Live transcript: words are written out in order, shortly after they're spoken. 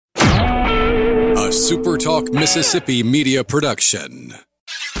SuperTalk Mississippi media production.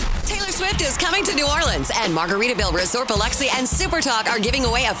 Taylor Swift is coming to New Orleans, and Margaritaville Resort Biloxi and SuperTalk are giving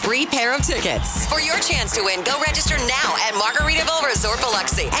away a free pair of tickets. For your chance to win, go register now at Margaritaville Resort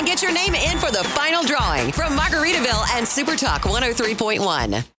Biloxi and get your name in for the final drawing from Margaritaville and SuperTalk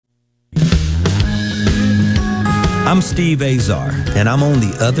 103.1. I'm Steve Azar, and I'm on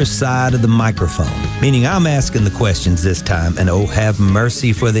the other side of the microphone, meaning I'm asking the questions this time, and oh, have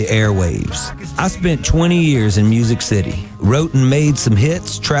mercy for the airwaves. I spent 20 years in Music City, wrote and made some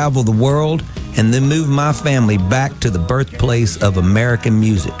hits, traveled the world, and then moved my family back to the birthplace of American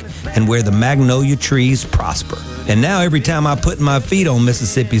music and where the magnolia trees prosper. And now every time I put my feet on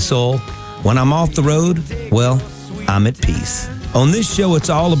Mississippi soil, when I'm off the road, well, I'm at peace. On this show, it's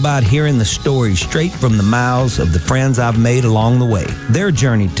all about hearing the stories straight from the mouths of the friends I've made along the way, their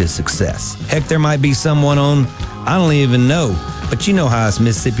journey to success. Heck, there might be someone on, I don't even know, but you know how us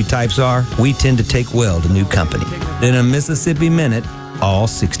Mississippi types are. We tend to take well to new company. In a Mississippi Minute, all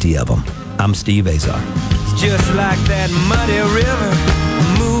 60 of them. I'm Steve Azar. It's just like that muddy river,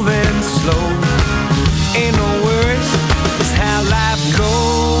 moving slow. Ain't no worries, it's how life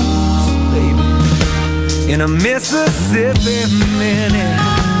goes, baby. In a Mississippi Minute.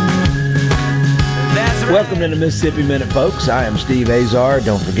 Welcome to the Mississippi Minute, folks. I am Steve Azar.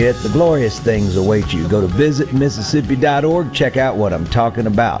 Don't forget, the glorious things await you. Go to visitmississippi.org. Check out what I'm talking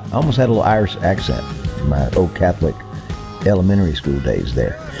about. I almost had a little Irish accent in my old Catholic elementary school days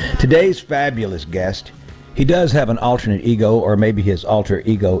there. Today's fabulous guest, he does have an alternate ego, or maybe his alter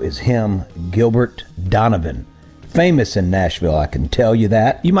ego is him, Gilbert Donovan. Famous in Nashville, I can tell you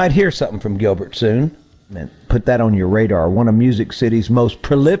that. You might hear something from Gilbert soon. And put that on your radar. One of Music City's most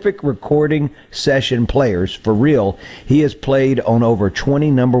prolific recording session players. For real, he has played on over 20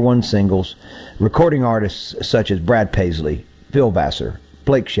 number one singles. Recording artists such as Brad Paisley, Phil Vassar,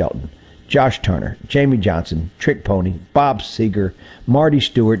 Blake Shelton, Josh Turner, Jamie Johnson, Trick Pony, Bob Seger, Marty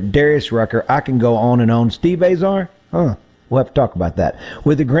Stewart, Darius Rucker. I can go on and on. Steve Azar? We'll have to talk about that.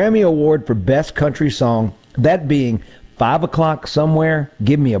 With the Grammy Award for Best Country Song, that being 5 o'clock somewhere,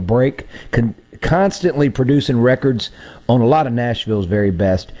 Give Me a Break, constantly producing records on a lot of Nashville's very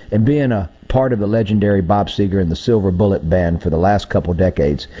best, and being a part of the legendary Bob Seger and the Silver Bullet Band for the last couple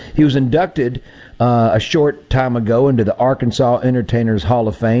decades. He was inducted a short time ago into the Arkansas Entertainers Hall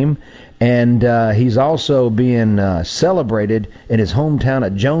of Fame, and he's also being celebrated in his hometown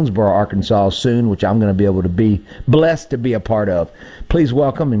of Jonesboro, Arkansas soon, which I'm going to be able to be blessed to be a part of. Please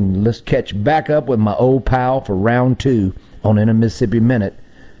welcome, and let's catch back up with my old pal for round 2 on In a Mississippi Minute,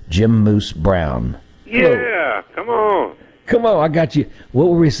 Jim Moose Brown. Yeah, come on. Come on, I got you. What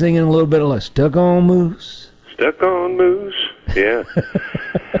were we singing? A little bit of like Stuck on Moose? Stuck on Moose, yeah.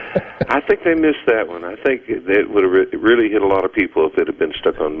 I think they missed that one. I think it would have really hit a lot of people if it had been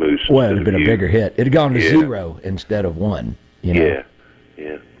Stuck on Moose. Well, it would have been a bigger hit. It had gone to 0 instead of 1. You know?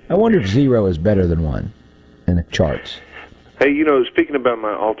 Yeah. I wonder if 0 is better than 1 in the charts. Hey, speaking about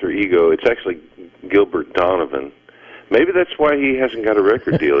my alter ego, it's actually Gilbert Donovan. Maybe that's why he hasn't got a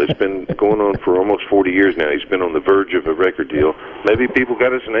record deal. It's been going on for almost 40 years now. He's been on the verge of a record deal. Maybe people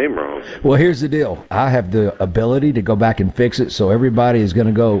got his name wrong. Well, here's the deal. I have the ability to go back and fix it, so everybody is going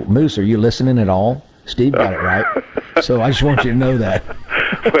to go, Moose, are you listening at all? Steve got it right. So I just want you to know that.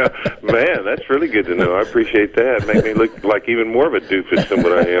 Well, man, that's really good to know. I appreciate that. Make me look like even more of a doofus than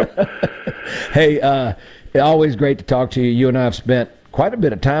what I am. Hey, always great to talk to you. You and I have spent quite a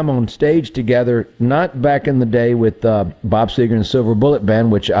bit of time on stage together, not back in the day with Bob Seger and Silver Bullet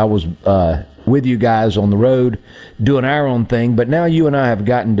Band, which I was with you guys on the road doing our own thing, but now you and I have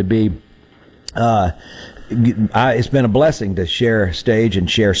gotten to be it's been a blessing to share stage and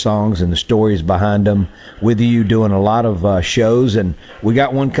share songs and the stories behind them with you, doing a lot of shows. And we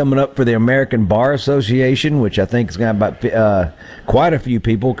got one coming up for the American Bar Association, which I think is going to have about quite a few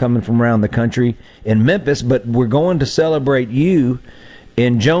people coming from around the country in Memphis. But we're going to celebrate you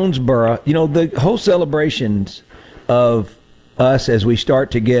in Jonesboro. The whole celebrations of us as we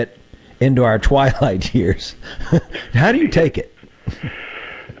start to get into our twilight years. How do you take it?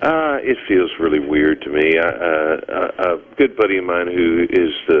 It feels really weird to me. A good buddy of mine who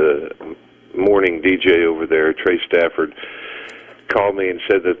is the morning DJ over there, Trey Stafford, called me and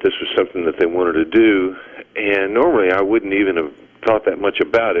said that this was something that they wanted to do. And normally I wouldn't even have thought that much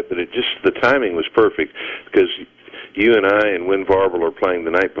about it, but the timing was perfect because you and I and Win Varble are playing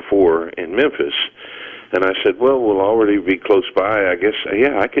the night before in Memphis. And I said, well, we'll already be close by. I guess,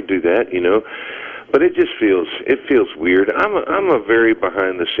 yeah, I could do that, But it just feels weird. I'm a very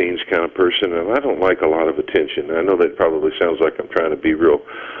behind the scenes kind of person, and I don't like a lot of attention. I know that probably sounds like I'm trying to be real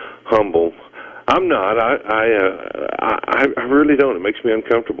humble. I'm not. I really don't. It makes me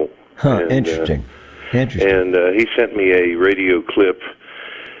uncomfortable. Interesting. Interesting. And he sent me a radio clip.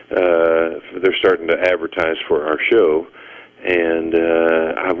 They're starting to advertise for our show, and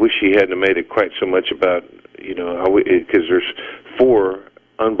I wish he hadn't made it quite so much about, because there's 4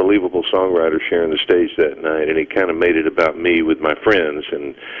 unbelievable songwriters sharing the stage that night, and he kind of made it about me with my friends,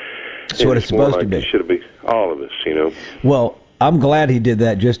 and that's what it's supposed to be. It should be all of us, Well, I'm glad he did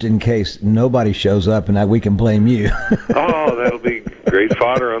that just in case nobody shows up and we can blame you. Oh, that'll be great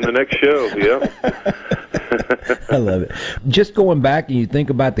fodder on the next show. Yep. I love it. Just going back and you think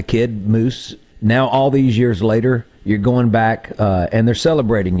about the kid, Moose, now all these years later, you're going back and they're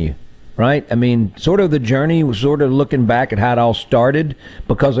celebrating you, right? I mean, sort of the journey was sort of looking back at how it all started,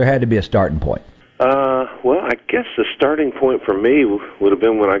 because there had to be a starting point. Well, I guess the starting point for me would have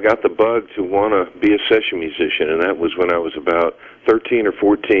been when I got the bug to want to be a session musician, and that was when I was about 13 or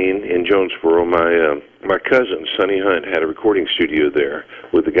 14 in Jonesboro. My cousin, Sonny Hunt, had a recording studio there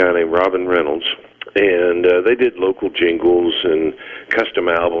with a guy named Robin Reynolds, and they did local jingles and custom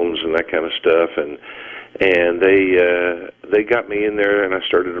albums and that kind of stuff, and they got me in there, and I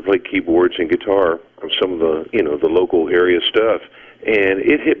started to play keyboards and guitar on some of the the local area stuff. And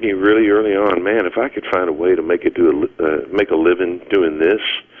it hit me really early on, man, if I could find a way to make a living doing this,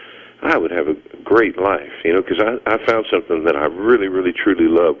 I would have a great life, because I found something that I really, really, truly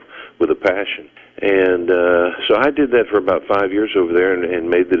love with a passion. And so I did that for about 5 years over there and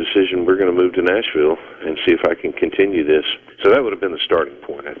made the decision we're going to move to Nashville and see if I can continue this. So that would have been the starting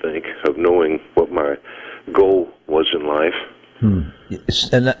point, I think, of knowing what my goal was in life.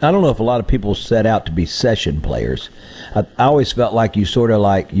 And I don't know if a lot of people set out to be session players. I always felt like you sort of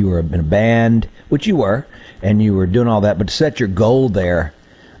like you were in a band, which you were, and you were doing all that, but to set your goal there,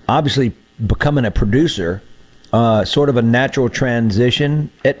 obviously becoming a producer, sort of a natural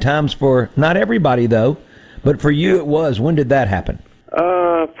transition at times for not everybody though, but for you it was. When did that happen?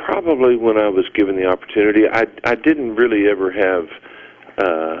 Probably when I was given the opportunity. I didn't really ever have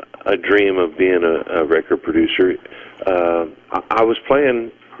a dream of being a record producer. I was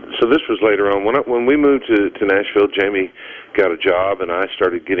playing, so this was later on. When we moved to Nashville, Jamie got a job, and I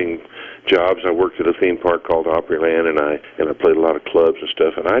started getting jobs. I worked at a theme park called Opryland, and I played a lot of clubs and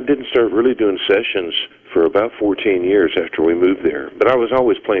stuff. And I didn't start really doing sessions for about 14 years after we moved there. But I was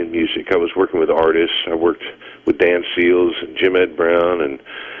always playing music. I was working with artists. I worked with Dan Seals and Jim Ed Brown and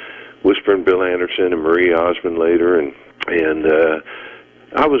Whispering Bill Anderson and Marie Osmond later, and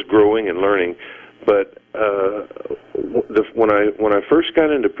I was growing and learning. But when I first got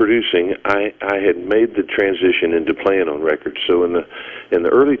into producing, I had made the transition into playing on records. So in the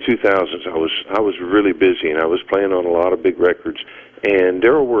early 2000s, I was really busy, and I was playing on a lot of big records. And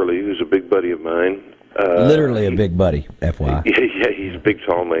Darryl Worley, who's a big buddy of mine, literally a big buddy, FYI. Yeah, he's a big,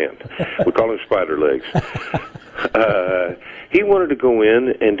 tall man. We call him Spider Legs. He wanted to go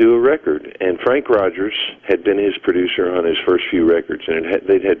in and do a record, and Frank Rogers had been his producer on his first few records, and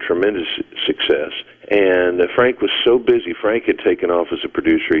they'd had tremendous success. And Frank was so busy. Frank had taken off as a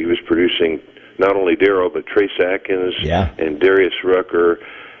producer. He was producing not only Darryl, but Trace Atkins and Darius Rucker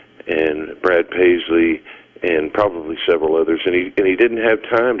and Brad Paisley and probably several others. And he didn't have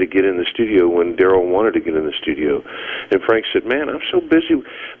time to get in the studio when Darryl wanted to get in the studio. And Frank said, "Man, I'm so busy.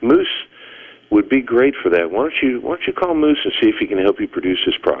 Moose would be great for that. Why don't you call Moose and see if he can help you produce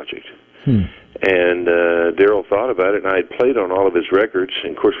this project?" And Darryl thought about it, and I had played on all of his records.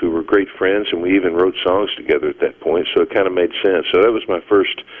 And of course, we were great friends, and we even wrote songs together at that point. So it kind of made sense. So that was my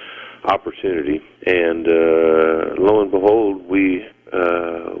first opportunity. And lo and behold, we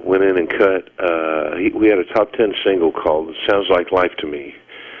went in and cut. We had a top 10 single called "Sounds Like Life to Me"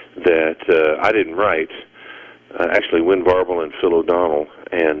 that I didn't write. Actually, Win Barble and Phil O'Donnell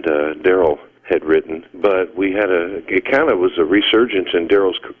and Darryl had written, but we had it kind of was a resurgence in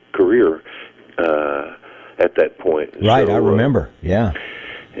Darryl's career at that point. Right, so, I remember, yeah.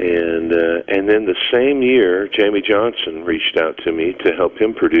 And then the same year, Jamie Johnson reached out to me to help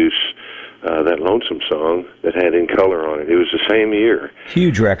him produce that Lonesome song that had In Color on it. It was the same year.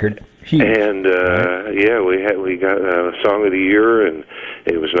 Huge record. Huge. And we got Song of the Year, and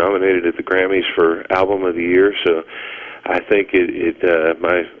it was nominated at the Grammys for Album of the Year. So I think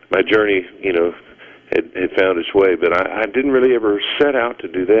my journey, had found its way. But I didn't really ever set out to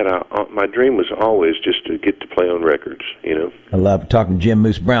do that. My dream was always just to get to play on records. I love talking to Jim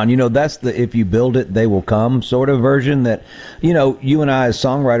Moose Brown. That's the "if you build it, they will come" sort of version that, you and I as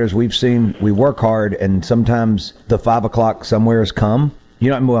songwriters, we work hard, and sometimes the 5 o'clock somewheres come.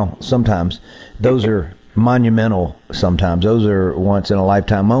 Sometimes those are monumental. Sometimes those are once in a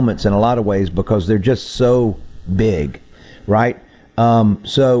lifetime moments in a lot of ways because they're just so big, right?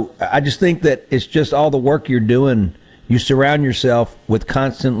 So I just think that it's just all the work you're doing. You surround yourself with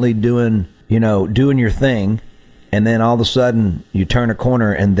constantly doing, doing your thing, and then all of a sudden you turn a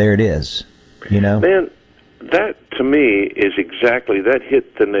corner and there it is, Man, that to me is exactly, that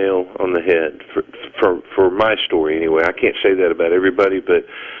hit the nail on the head for my story anyway. I can't say that about everybody, but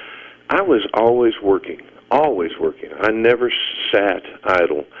I was always working. I never sat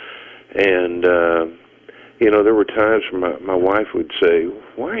idle. And, there were times where my wife would say,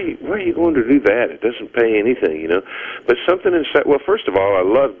 why are you going to do that? It doesn't pay anything, But something inside, well, first of all, I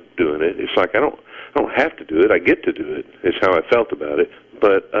love doing it. It's like I don't have to do it. I get to do it. It's how I felt about it.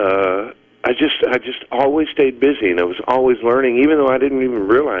 But I just always stayed busy, and I was always learning, even though I didn't even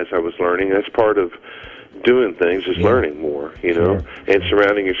realize I was learning. That's part of doing things, is learning more, Sure. and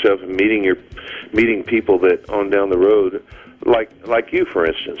surrounding yourself and meeting people that on down the road, like you, for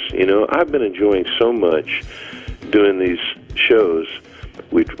instance. I've been enjoying so much doing these shows.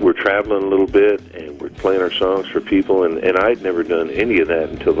 We're traveling a little bit, and we're playing our songs for people, and I'd never done any of that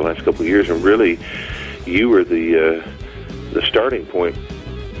until the last couple of years, and really, you were the starting point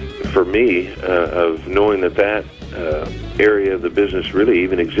for me of knowing that area of the business really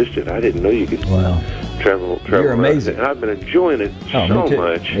even existed. I didn't know you could travel. You're amazing. And I've been enjoying it so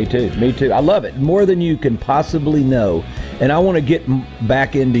much. Me too. I love it more than you can possibly know. And I want to get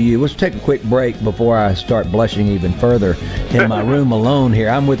back into you. Let's take a quick break before I start blushing even further in my room alone here.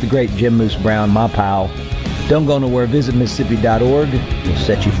 I'm with the great Jim Moose Brown, my pal. Don't go nowhere. Visit Mississippi.org. We'll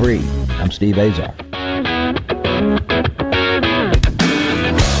set you free. I'm Steve Azar.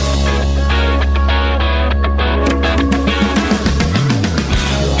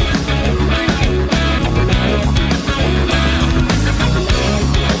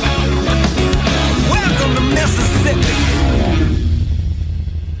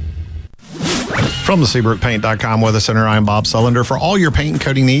 From the SeabrookPaint.com Weather Center, I'm Bob Sullender. For all your paint and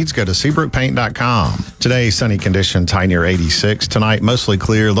coating needs, go to SeabrookPaint.com. Today, sunny conditions, high near 86. Tonight, mostly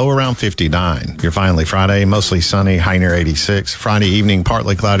clear, low around 59. Your finally Friday, mostly sunny, high near 86. Friday evening,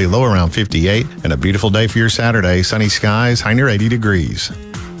 partly cloudy, low around 58. And a beautiful day for your Saturday, sunny skies, high near 80 degrees.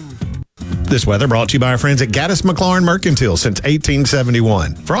 This weather brought to you by our friends at Gaddis McLaurin Mercantile since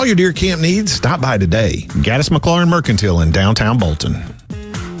 1871. For all your deer camp needs, stop by today. Gaddis McLaurin Mercantile in downtown Bolton.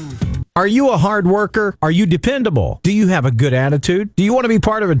 Are you a hard worker? Are you dependable? Do you have a good attitude? Do you want to be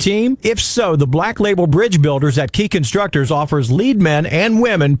part of a team? If so, the Black Label Bridge Builders at Key Constructors offers lead men and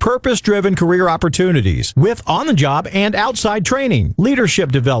women purpose-driven career opportunities with on-the-job and outside training,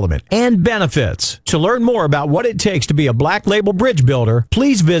 leadership development, and benefits. To learn more about what it takes to be a Black Label Bridge Builder,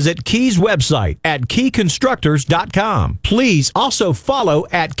 please visit Key's website at keyconstructors.com. Please also follow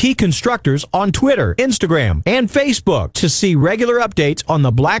at Key Constructors on Twitter, Instagram, and Facebook to see regular updates on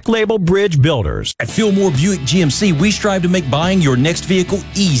the Black Label Bridge Builders. At Fillmore Buick GMC, we strive to make buying your next vehicle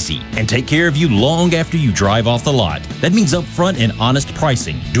easy and take care of you long after you drive off the lot. That means upfront and honest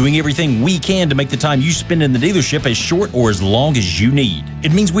pricing, doing everything we can to make the time you spend in the dealership as short or as long as you need.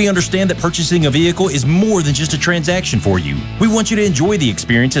 It means we understand that purchasing a vehicle is more than just a transaction for you. We want you to enjoy the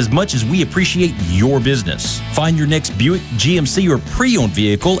experience as much as we appreciate your business. Find your next Buick, GMC, or pre-owned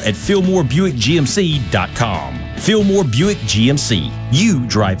vehicle at FillmoreBuickGMC.com. Fillmore Buick GMC. You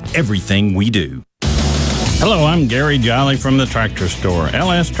drive everything we do. Hello, I'm Gary Jolly from the Tractor Store.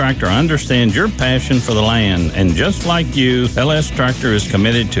 LS Tractor understands your passion for the land, and just like you, LS Tractor is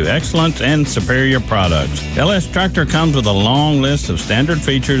committed to excellence and superior products. LS Tractor comes with a long list of standard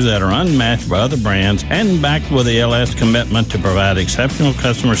features that are unmatched by other brands and backed with the LS commitment to provide exceptional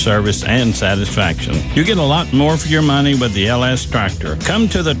customer service and satisfaction. You get a lot more for your money with the LS Tractor. Come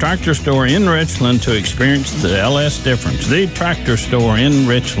to the Tractor Store in Richland to experience the LS difference. The Tractor Store in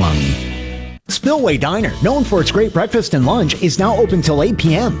Richland. Spillway Diner, known for its great breakfast and lunch, is now open till 8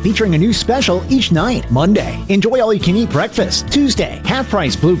 p.m., featuring a new special each night. Monday, enjoy all-you-can-eat breakfast. Tuesday,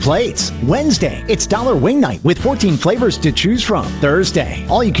 half-price blue plates. Wednesday, it's dollar wing night with 14 flavors to choose from. Thursday,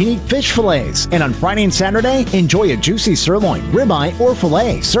 all-you-can-eat fish fillets. And on Friday and Saturday, enjoy a juicy sirloin, ribeye, or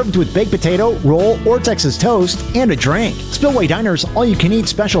filet served with baked potato, roll, or Texas toast, and a drink. Spillway Diner's all-you-can-eat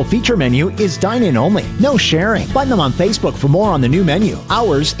special feature menu is dine-in only, no sharing. Find them on Facebook for more on the new menu,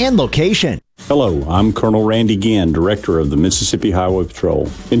 hours, and location. Hello, I'm Colonel Randy Ginn, Director of the Mississippi Highway Patrol.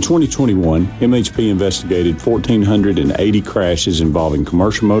 In 2021, MHP investigated 1,480 crashes involving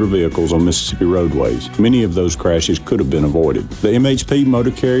commercial motor vehicles on Mississippi roadways. Many of those crashes could have been avoided. The MHP Motor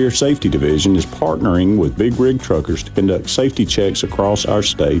Carrier Safety Division is partnering with Big Rig Truckers to conduct safety checks across our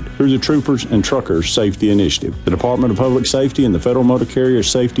state through the Troopers and Truckers Safety Initiative. The Department of Public Safety and the Federal Motor Carrier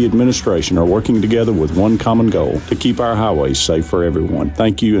Safety Administration are working together with one common goal: to keep our highways safe for everyone.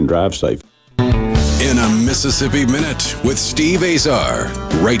 Thank you and drive safe. In a Mississippi Minute with Steve Azar,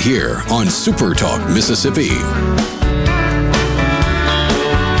 right here on Super Talk Mississippi.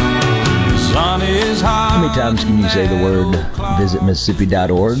 times can you say the word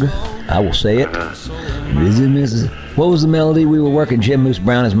visitmississippi.org? I will say it. Visit Mississippi. What was the melody we were working? Jim Moose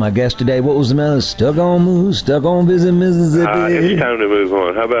Brown is my guest today. What was the melody? Stuck on Moose, stuck on Visit Mississippi. It's time to move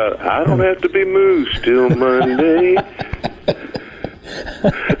on. How about I don't have to be Moose till Monday?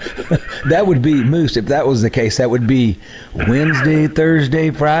 That would be Moose. If that was the case, that would be Wednesday, Thursday,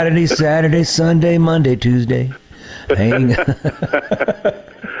 Friday, Saturday, Sunday, Monday, Tuesday. Hang.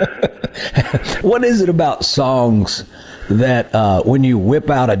 What is it about songs that when you whip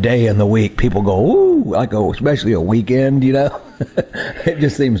out a day in the week, people go, ooh, like especially a weekend, you know? It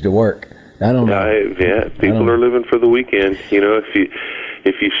just seems to work. I don't know. People are living for the weekend. You know,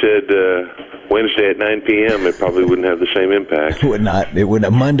 if you said Wednesday at 9 p.m., it probably wouldn't have the same impact. It would not. It would.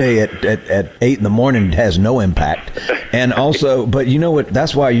 Monday at 8 in the morning has no impact. And also, but you know what?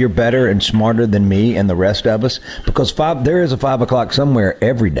 That's why you're better and smarter than me and the rest of us, because there is a 5 o'clock somewhere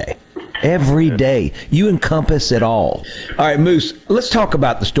every day. Every day. You encompass it all. All right, Moose, let's talk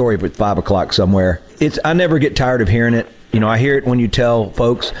about the story of 5 o'clock somewhere. I never get tired of hearing it. You know, I hear it when you tell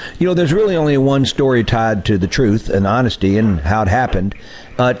folks, you know, there's really only one story tied to the truth and honesty and how it happened.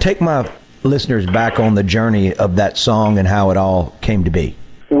 Take my listeners back on the journey of that song and how it all came to be.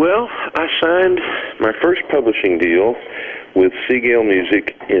 Well, I signed my first publishing deal with Seagale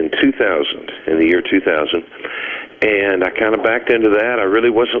Music in the year 2000. And I kind of backed into that. I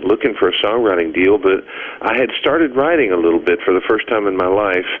really wasn't looking for a songwriting deal, but I had started writing a little bit for the first time in my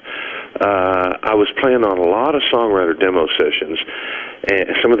life. I was playing on a lot of songwriter demo sessions, and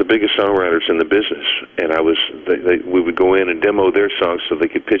some of the biggest songwriters in the business. And we would go in and demo their songs so they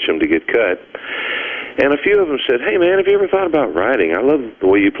could pitch them to get cut. And a few of them said, "Hey, man, have you ever thought about writing? I love the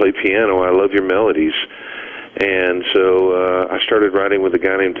way you play piano. I love your melodies." And so I started writing with a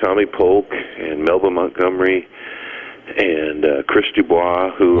guy named Tommy Polk and Melba Montgomery and Chris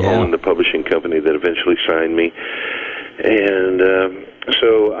Dubois, who owned the publishing company that eventually signed me. And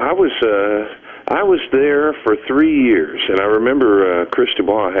so I was there for 3 years, and I remember Chris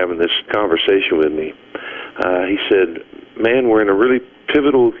Dubois having this conversation with me. He said, "Man, we're in a really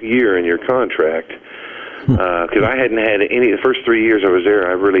pivotal year in your contract," because I hadn't had the first 3 years I was there,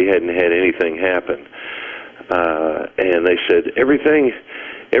 I really hadn't had anything happen. And they said, everything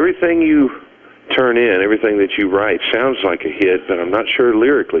you turn in, everything that you write sounds like a hit, but I'm not sure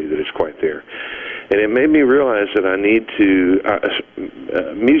lyrically that it's quite there. And it made me realize that I need to,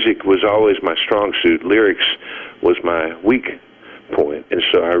 music was always my strong suit. Lyrics was my weak point. And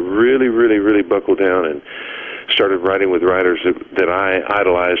so I really, really, really buckled down and started writing with writers that I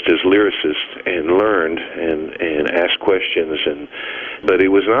idolized as lyricists and learned and asked questions. But it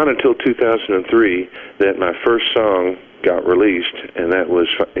was not until 2003 that my first song got released, and that was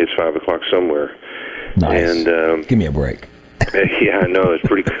It's 5 O'Clock Somewhere. Nice. And give me a break. Yeah, I know, it's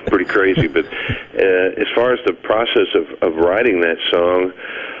pretty crazy. But as far as the process of writing that song,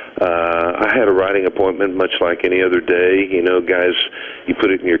 I had a writing appointment much like any other day. You know, guys, you put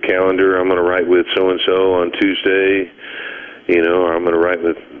it in your calendar, I'm going to write with so-and-so on Tuesday, you know, or I'm going to write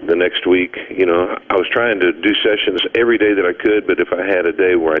with the next week. You know, I was trying to do sessions every day that I could, but if I had a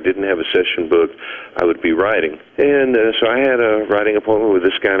day where I didn't have a session booked, I would be writing. And so I had a writing appointment with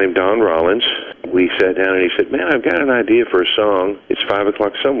this guy named Don Rollins. We sat down and he said, "Man, I've got an idea for a song. It's 5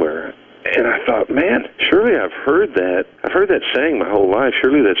 O'Clock Somewhere." And I thought, man, surely I've heard that saying my whole life.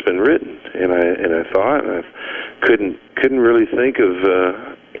 Surely that's been written. And I thought, and I couldn't really think of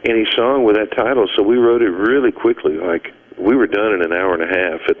any song with that title. So we wrote it really quickly. Like, we were done in an hour and a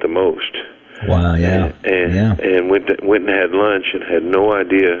half at the most. Wow, yeah. And went and had lunch and had no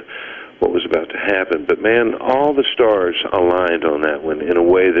idea what was about to happen. But man, all the stars aligned on that one in a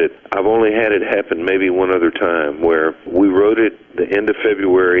way that I've only had it happen maybe one other time, where we wrote it the end of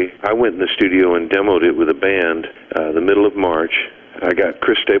February. I went in the studio and demoed it with a band the middle of March. I got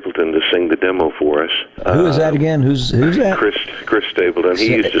Chris Stapleton to sing the demo for us. Who is that again? Who's that? Chris Stapleton.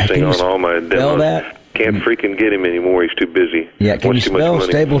 He used to sing on all my demos. That? Can't freaking get him anymore. He's too busy. Yeah, can you spell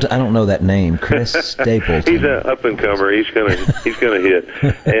Stapleton? I don't know that name. Chris Stapleton. He's an up and comer. He's gonna hit.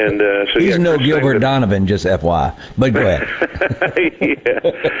 And so he's no Gilbert Donovan, just FY. But go ahead.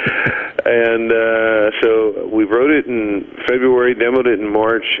 Yeah. And so we wrote it in February, demoed it in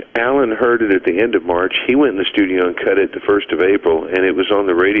March. Alan heard it at the end of March. He went in the studio and cut it the 1st of April, and it was on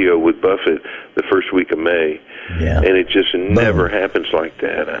the radio with Buffett the first week of May. Yeah. And it just never happens like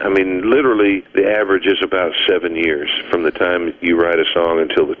that. I mean, literally, the average is about 7 years from the time you write a song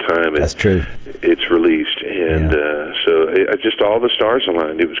until the time That's true. It's released. And So just all the stars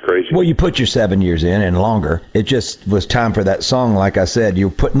aligned. It was crazy. Well, you put your 7 years in and longer. It just was time for that song. Like I said, you're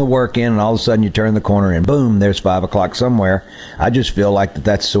putting the work in, and all of a sudden you turn the corner and boom, there's 5 o'clock somewhere. I just feel like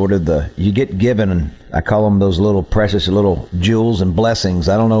that's sort of you get given, and I call them those little precious little jewels and blessings.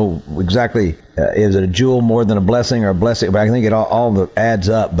 I don't know exactly, is it a jewel more than a blessing or a blessing? But I think it all adds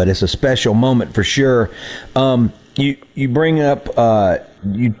up, but it's a special moment for sure. You bring up,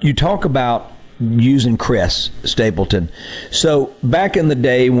 you talk about using Chris Stapleton. So back in the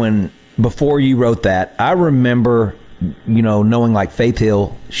day before you wrote that, I remember, knowing like Faith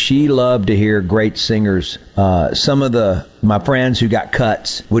Hill, she loved to hear great singers. Some of my friends who got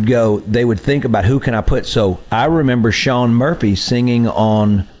cuts they would think about who can I put. So I remember Sean Murphy singing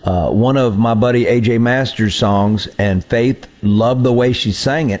on one of my buddy AJ Masters' songs, and Faith loved the way she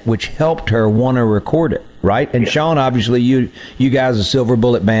sang it, which helped her want to record it, right? And Sean, obviously, you guys, a Silver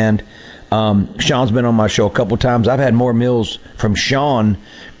Bullet Band. Sean's been on my show a couple times. I've had more meals from Sean.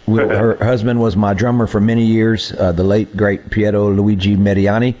 Her husband was my drummer for many years, the late, great Piero Luigi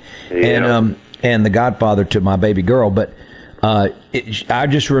Mediani, and the godfather to my baby girl. But I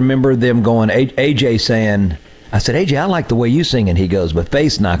just remember them going, AJ saying, I said, AJ, I like the way you sing. And he goes, but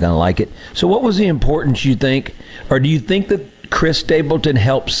Faith's not going to like it. So what was the importance, you think, or do you think that Chris Stapleton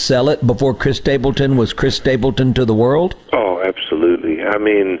helped sell it before Chris Stapleton was Chris Stapleton to the world? Oh, absolutely. I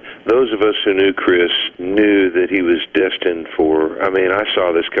mean, those of us who knew Chris knew that he was destined for, I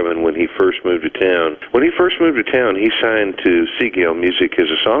saw this coming when he first moved to town. When he first moved to town, he signed to Seagale Music as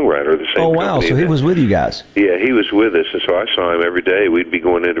a songwriter, the same Oh, wow. company. So he was with you guys. Yeah, he was with us, and so I saw him every day. We'd be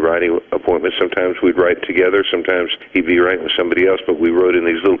going into writing appointments. Sometimes we'd write together. Sometimes he'd be writing with somebody else, but we wrote in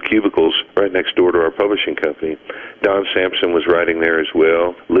these little cubicles right next door to our publishing company. Don Sampson was writing there as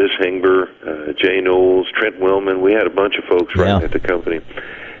well. Liz Hengber, Jay Knowles, Trent Willman. We had a bunch of folks writing at the company.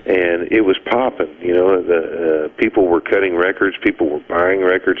 And it was popping, the people were cutting records, people were buying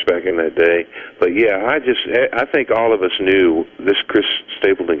records back in that day. But yeah, I think all of us knew this Chris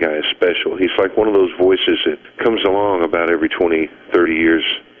Stapleton guy is special. He's like one of those voices that comes along about every 20, 30 years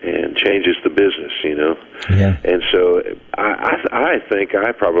and changes the business, Yeah. And so I think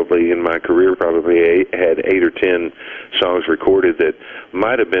I probably, in my career, had 8 or 10 songs recorded that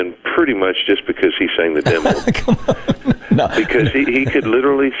might have been pretty much just because he sang the demo. Come on. No. Because he could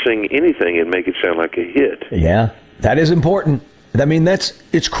literally sing anything and make it sound like a hit. Yeah, that is important.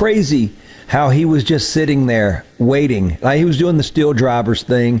 It's crazy how he was just sitting there waiting. Like he was doing the Steel Drivers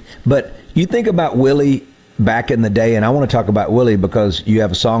thing. But you think about Willie back in the day, and I want to talk about Willie because you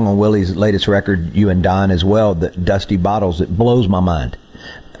have a song on Willie's latest record, you and Don as well, that Dusty Bottles. It blows my mind.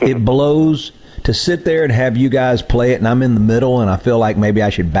 It blows to sit there and have you guys play it, and I'm in the middle, and I feel like maybe I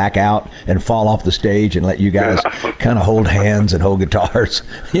should back out and fall off the stage and let you guys kind of hold hands and hold guitars.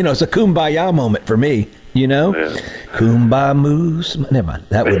 It's a kumbaya moment for me. Kumbaya moose. Never mind.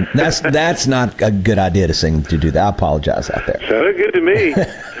 That's not a good idea to do that. I apologize out there. Sounded good to me.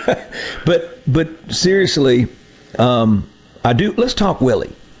 But seriously, I do. Let's talk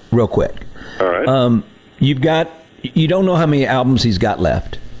Willie real quick. All right. You don't know how many albums he's got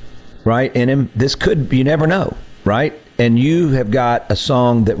left, right? In him, you never know, right? And you have got a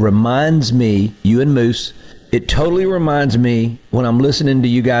song that reminds me, you and Moose. It totally reminds me when I'm listening to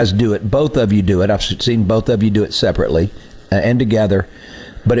you guys do it. Both of you do it. I've seen both of you do it separately and together.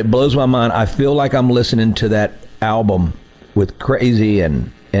 But it blows my mind. I feel like I'm listening to that album with Crazy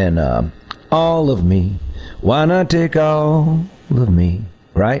and All of Me. Why not take all of me?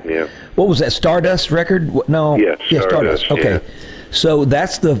 Right? Yeah. What was that? Stardust record? No. Yeah, Stardust. Okay. Yeah. So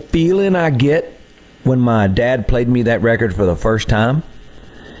that's the feeling I get when my dad played me that record for the first time.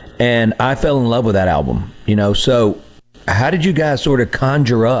 And I fell in love with that album, So how did you guys sort of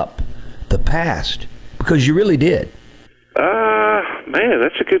conjure up the past? Because you really did. Man,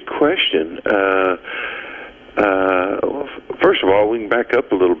 that's a good question. Well, first of all, we can back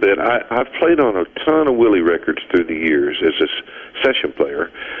up a little bit. I've played on a ton of Willie records through the years as a session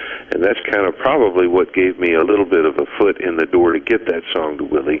player, and that's kind of probably what gave me a little bit of a foot in the door to get that song to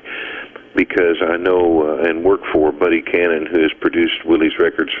Willie. Because I know and work for Buddy Cannon, who has produced Willie's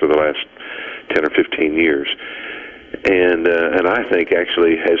records for the last 10 or 15 years. And I think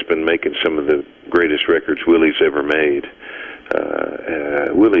actually has been making some of the greatest records Willie's ever made.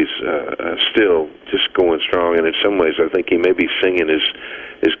 Willie's still just going strong, and in some ways I think he may be singing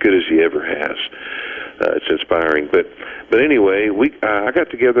as good as he ever has. It's inspiring. But anyway, I got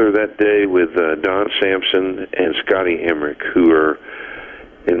together that day with Don Sampson and Scotty Emmerich, who are,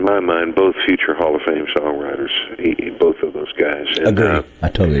 in my mind, both future Hall of Fame songwriters, both of those guys. And, agree. I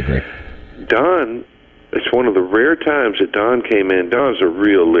totally agree. Don, it's one of the rare times that Don came in. Don's a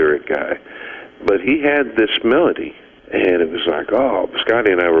real lyric guy, but he had this melody And it was like, oh,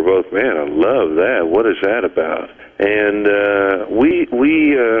 Scotty and I were both, man, I love that. What is that about? And we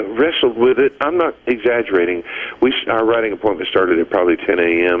wrestled with it. I'm not exaggerating. Our writing appointment started at probably 10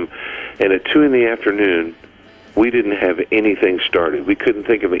 a.m., and at 2 in the afternoon, we didn't have anything started. We couldn't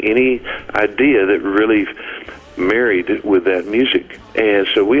think of any idea that really married with that music. And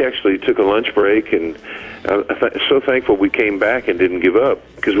so we actually took a lunch break, and so thankful we came back and didn't give up,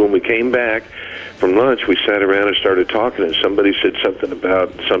 because when we came back from lunch, we sat around and started talking, and somebody said something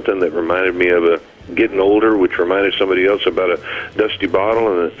about something that reminded me of getting older, which reminded somebody else about a dusty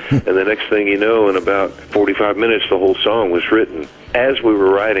bottle, and the next thing you know, in about 45 minutes, the whole song was written. As we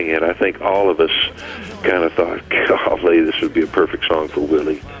were writing it, I think all of us kind of thought, golly, this would be a perfect song for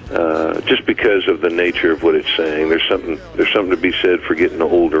Willie, just because of the nature of what it's saying. There's something to be said for getting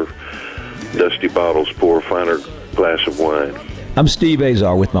older. Dusty bottles pour a finer glass of wine. I'm Steve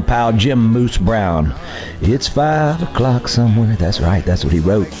Azar with my pal Jim Moose Brown. It's 5 o'clock somewhere. That's right. That's what he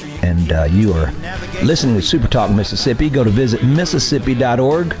wrote. And you are listening to Super Talk Mississippi. Go to visit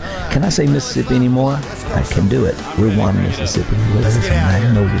Mississippi.org. Can I say Mississippi anymore? I can do it. We're one Mississippi.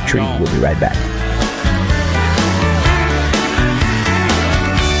 I know retreat. We'll be right back.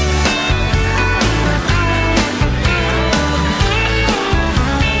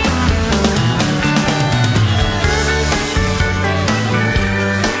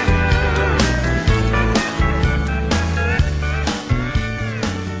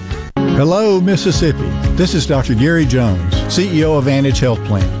 Hello, Mississippi. This is Dr. Gary Jones, CEO of Vantage Health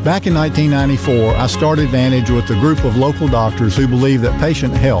Plan. Back in 1994, I started Vantage with a group of local doctors who believe that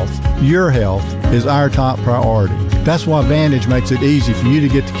patient health, your health, is our top priority. That's why Vantage makes it easy for you to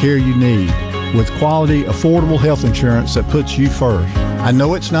get the care you need with quality, affordable health insurance that puts you first. I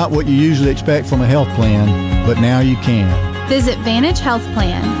know it's not what you usually expect from a health plan, but now you can. Visit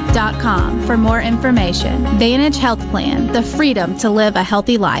VantageHealthPlan.com for more information. Vantage Health Plan, the freedom to live a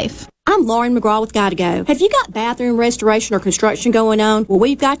healthy life. I'm Lauren McGraw with Gotta Go. Have you got bathroom restoration or construction going on? Well,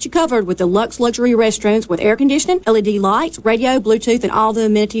 we've got you covered with deluxe luxury restrooms with air conditioning, LED lights, radio, Bluetooth, and all the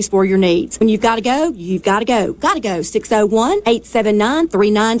amenities for your needs. When you've got to go, you've got to go. Gotta Go,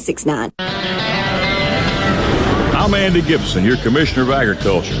 601-879-3969. I'm Andy Gibson, your Commissioner of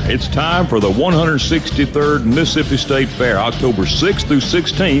Agriculture. It's time for the 163rd Mississippi State Fair, October 6th through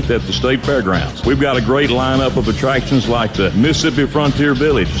 16th at the State Fairgrounds. We've got a great lineup of attractions like the Mississippi Frontier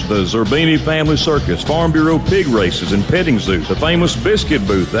Village, the Zerbini Family Circus, Farm Bureau pig races and petting zoo, the famous Biscuit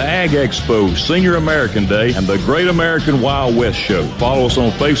Booth, the Ag Expo, Senior American Day, and the Great American Wild West Show. Follow us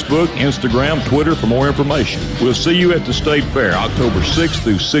on Facebook, Instagram, Twitter for more information. We'll see you at the State Fair, October 6th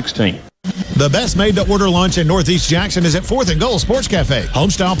through 16th. The best made-to-order lunch in Northeast Jackson is at 4th and Goal Sports Cafe.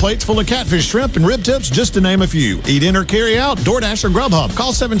 Homestyle plates full of catfish, shrimp, and rib tips, just to name a few. Eat in or carry out, DoorDash or Grubhub.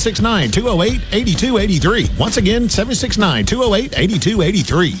 Call 769-208-8283. Once again,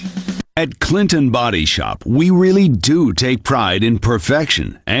 769-208-8283. At Clinton Body Shop, we really do take pride in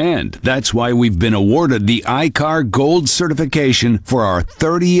perfection, and that's why we've been awarded the ICAR Gold certification for our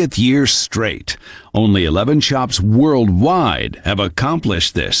 30th year straight. Only 11 shops worldwide have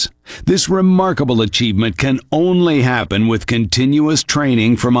accomplished this. This remarkable achievement can only happen with continuous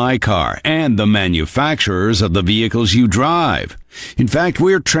training from ICAR and the manufacturers of the vehicles you drive. In fact,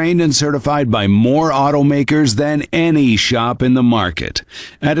 we're trained and certified by more automakers than any shop in the market.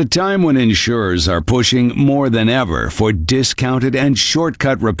 At a time when insurers are pushing more than ever for discounted and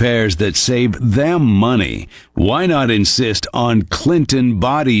shortcut repairs that save them money, why not insist on Clinton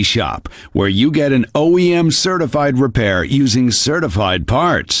Body Shop, where you get an OEM certified repair using certified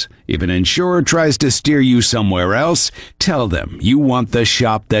parts? If an insurer tries to steer you somewhere else, tell them you want the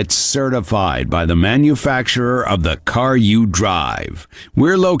shop that's certified by the manufacturer of the car you drive.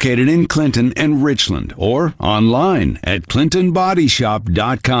 We're located in Clinton and Richland, or online at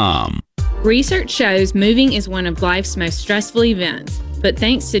ClintonBodyShop.com. Research shows moving is one of life's most stressful events, but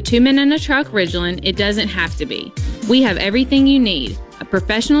thanks to Two Men and a Truck Ridgeland, it doesn't have to be. We have everything you need. A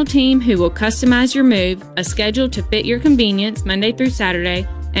professional team who will customize your move, a schedule to fit your convenience Monday through Saturday,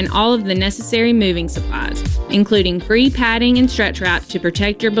 and all of the necessary moving supplies, including free padding and stretch wrap to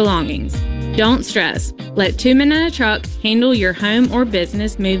protect your belongings. Don't stress. Let Two Men and a Truck handle your home or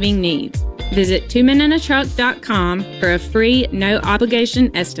business moving needs. Visit twomenandatruck.com for a free,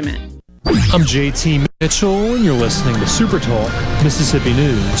 no-obligation estimate. I'm JT Mitchell, and you're listening to Super Talk Mississippi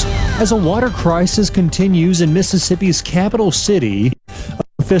News. As a water crisis continues in Mississippi's capital city,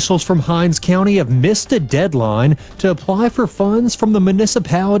 officials from Hinds County have missed a deadline to apply for funds from the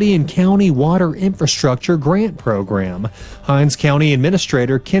Municipality and County Water Infrastructure Grant Program. Hinds County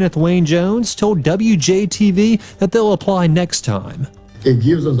Administrator Kenneth Wayne Jones told WJTV that they'll apply next time. It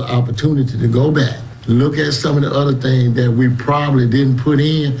gives us an opportunity to go back look at some of the other things that we probably didn't put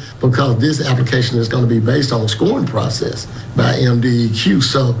in, because this application is going to be based on a scoring process by MDEQ.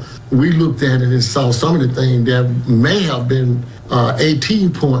 So we looked at it and saw some of the things that may have been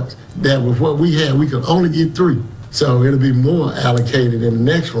 18 points that with what we had, we could only get 3. So it'll be more allocated in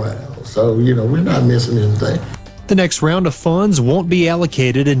the next round. So, we're not missing anything. The next round of funds won't be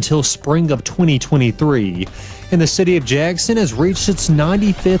allocated until spring of 2023. And the city of Jackson has reached its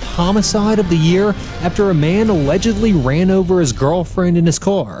 95th homicide of the year after a man allegedly ran over his girlfriend in his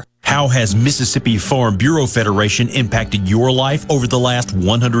car. How has Mississippi Farm Bureau Federation impacted your life over the last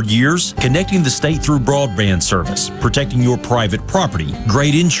 100 years? Connecting the state through broadband service, protecting your private property,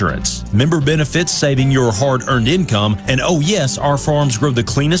 great insurance, member benefits, saving your hard-earned income, and oh yes, our farms grow the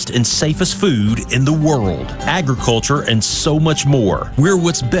cleanest and safest food in the world, agriculture, and so much more. We're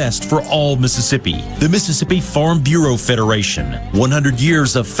what's best for all Mississippi. The Mississippi Farm Bureau Federation. 100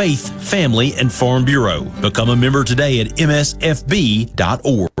 years of faith, family, and Farm Bureau. Become a member today at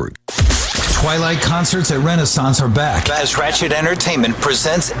msfb.org. Twilight concerts at Renaissance are back as Ratchet Entertainment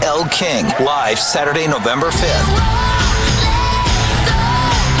presents Elle King live Saturday, November 5th.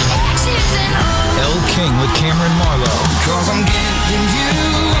 Elle King with Cameron Marlowe.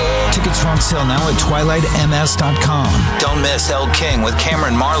 Tickets are on sale now at twilightms.com. Don't miss Elle King with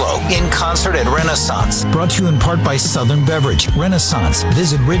Cameron Marlowe in concert at Renaissance. Brought to you in part by Southern Beverage, Renaissance,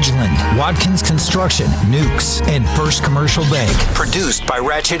 Visit Ridgeland, Watkins Construction, Nukes, and First Commercial Bank. Produced by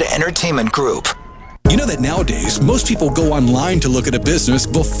Ratchet Entertainment Group. You know that nowadays, most people go online to look at a business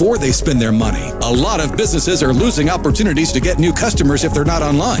before they spend their money. A lot of businesses are losing opportunities to get new customers if they're not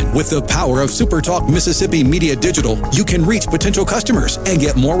online. With the power of SuperTalk Mississippi Media Digital, you can reach potential customers and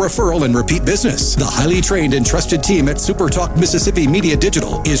get more referral and repeat business. The highly trained and trusted team at SuperTalk Mississippi Media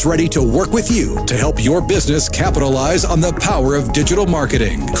Digital is ready to work with you to help your business capitalize on the power of digital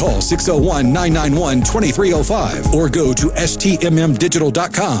marketing. Call 601-991-2305 or go to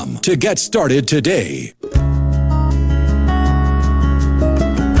stmmdigital.com to get started today. In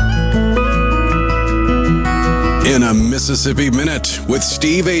a Mississippi Minute with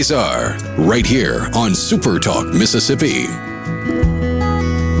Steve Azar, right here on Super Talk Mississippi.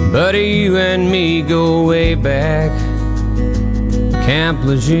 Buddy, you and me go way back, Camp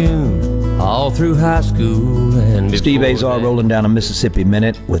Lejeune, all through high school and Steve Azar rolling down a Mississippi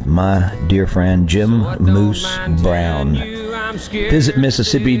Minute with my dear friend Jim Moose Brown. Visit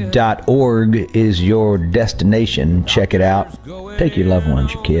Mississippi.org is your destination. Check it out. Take your loved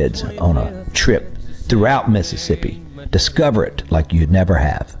ones, your kids, on a trip throughout Mississippi. Discover it like you'd never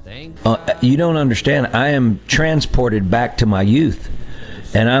have. You don't understand. I am transported back to my youth.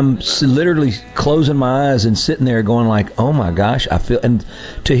 And I'm literally closing my eyes and sitting there going like, oh my gosh, I feel, and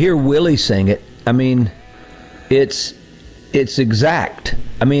to hear Willie sing it, I mean, it's exact.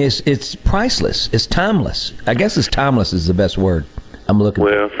 I mean, it's priceless. It's timeless. I guess it's timeless is the best word I'm looking for.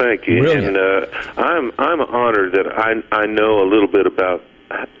 Well, thank you. Brilliant. And I'm honored that I know a little bit about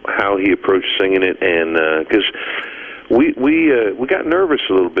how he approached singing it, and because we got nervous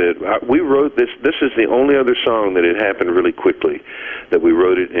a little bit. We wrote this. This is the only other song that it happened really quickly that we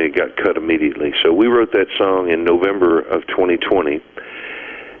wrote it and it got cut immediately. So we wrote that song in November of 2020,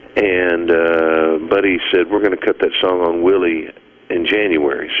 and Buddy said we're going to cut that song on Willie in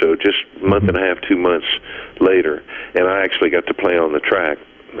January. So just a month and a half, 2 months later, and I actually got to play on the track.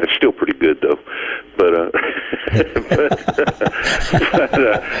 It's still pretty good, though. But,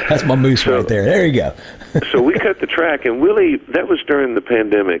 that's my moose right there. There you go. So we cut the track, and Willie, that was during the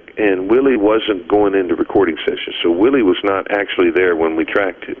pandemic, and Willie wasn't going into recording sessions. So Willie was not actually there when we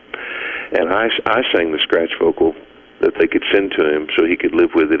tracked it. And I sang the scratch vocal that they could send to him so he could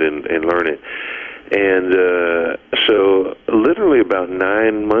live with it and learn it. And so literally about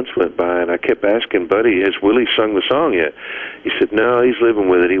 9 months went by, and I kept asking Buddy, has Willie sung the song yet? He said, no, he's living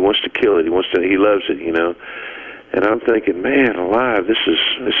with it. He wants to kill it. He loves it, you know. And I'm thinking, man, alive, this is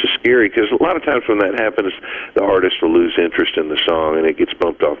scary, because a lot of times when that happens, the artist will lose interest in the song, and it gets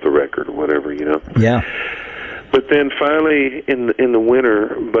bumped off the record or whatever, you know. Yeah. But then finally, in the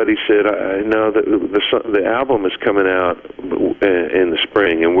winter, Buddy said, "No, the album is coming out in the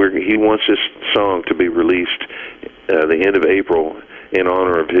spring, and he wants this song to be released the end of April in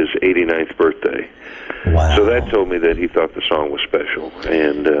honor of his 89th birthday." Wow! So that told me that he thought the song was special,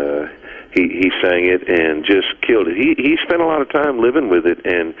 and he sang it and just killed it. He spent a lot of time living with it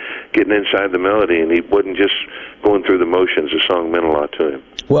and getting inside the melody, and he wasn't just going through the motions. The song meant a lot to him.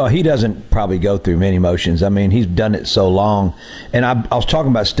 Well, he doesn't probably go through many motions. I mean, he's done it so long. And I was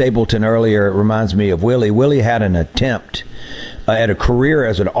talking about Stapleton earlier. It reminds me of Willie. Willie had an attempt had a career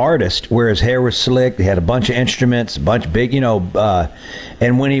as an artist where his hair was slick. He had a bunch of instruments, a bunch of big,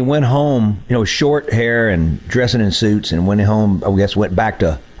 and when he went home, short hair and dressing in suits, and went home, went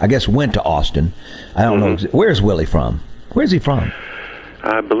to Austin. I don't know. Where's Willie from? Where's he from?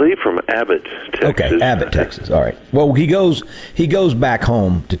 I believe from Abbott, Texas. Okay, Abbott, Texas. All right. Well, he goes back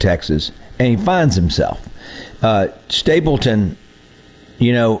home to Texas, and he finds himself. Stapleton, he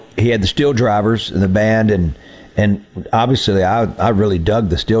had the Steel Drivers in the band, and obviously I really dug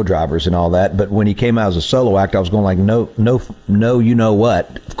the Steel Drivers and all that. But when he came out as a solo act, I was going like, no, you know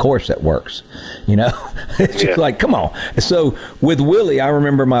what? Of course that works. It's just like, come on. So with Willie, I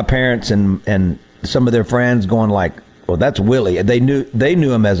remember my parents and some of their friends going like, well, that's Willie. They knew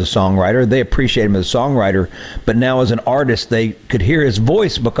him as a songwriter. They appreciate him as a songwriter. But now as an artist, they could hear his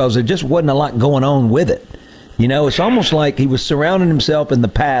voice because there just wasn't a lot going on with it. It's almost like he was surrounding himself in the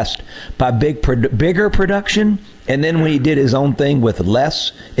past by bigger production, and then when he did his own thing with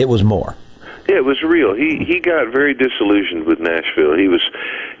less, it was more. Yeah, it was real. He got very disillusioned with Nashville. He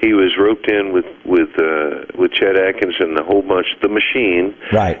was roped in with Chet Atkins and the whole bunch, the Machine.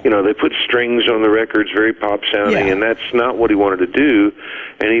 Right. They put strings on the records, very pop sounding, and that's not what he wanted to do.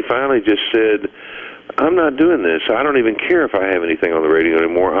 And he finally just said, I'm not doing this. I don't even care if I have anything on the radio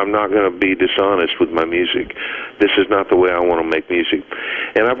anymore. I'm not going to be dishonest with my music. This is not the way I want to make music.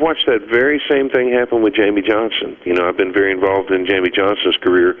 And I've watched that very same thing happen with Jamie Johnson. I've been very involved in Jamie Johnson's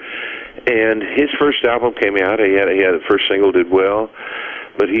career. And his first album came out. He had the first single did well,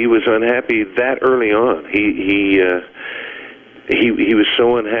 but he was unhappy that early on. He was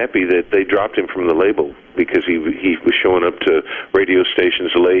so unhappy that they dropped him from the label because he was showing up to radio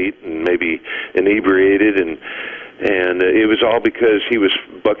stations late and maybe inebriated, and it was all because he was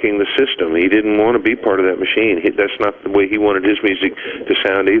bucking the system. He didn't want to be part of that machine. That's not the way he wanted his music to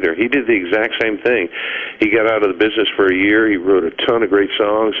sound either. He did the exact same thing. He got out of the business for a year. He wrote a ton of great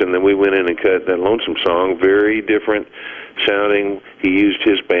songs, and then we went in and cut that Lonesome song, very different sounding. He used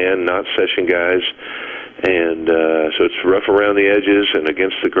his band, not session guys. And so it's rough around the edges and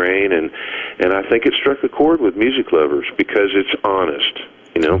against the grain, and I think it struck a chord with music lovers because it's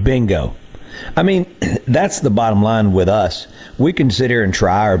honest, Bingo. I mean, that's the bottom line with us. We can sit here and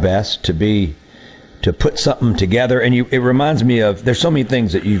try our best to put something together, and it reminds me of, there's so many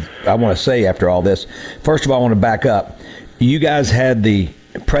things that I want to say after all this. First of all, I want to back up. You guys had the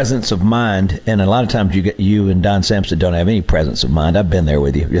presence of mind, and a lot of times you and Don Sampson don't have any presence of mind. I've been there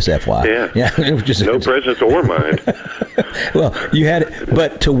with you, just FYI. Yeah. It was just no presence or mind. Well, you had it,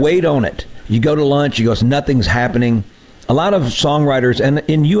 but to wait on it. You go to lunch, you go, nothing's happening. A lot of songwriters,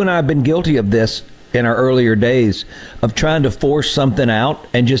 and you and I have been guilty of this in our earlier days, of trying to force something out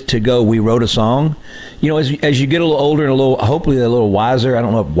and just to go, we wrote a song. As you get a little older and hopefully a little wiser, I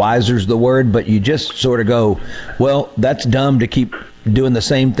don't know if wiser's the word, but you just sort of go, well, that's dumb to keep doing the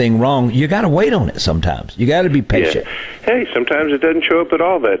same thing wrong. You got to wait on it sometimes. You got to be patient. Yeah. Hey, sometimes it doesn't show up at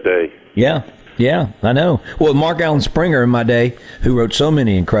all that day. Yeah, I know. Well, Mark Allen Springer in my day, who wrote so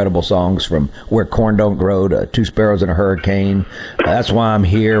many incredible songs, from Where Corn Don't Grow to Two Sparrows and a Hurricane, That's Why I'm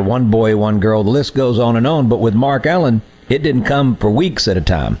Here, One Boy, One Girl, the list goes on and on. But with Mark Allen, it didn't come for weeks at a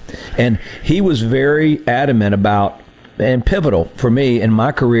time. And he was very adamant about, and pivotal for me in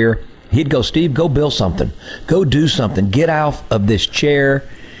my career, he'd go, Steve, go build something. Go do something. Get out of this chair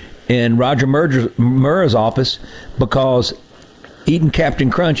in Roger Murrah's office, because eating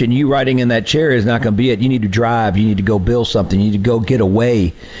Captain Crunch and you riding in that chair is not going to be it. You need to drive. You need to go build something. You need to go get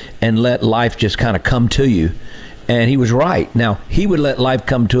away and let life just kind of come to you. And he was right. Now, he would let life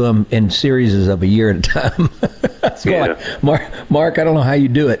come to him in series of a year at a time. Mark, I don't know how you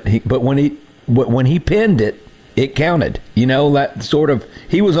do it, but when he penned it, it counted. That sort of,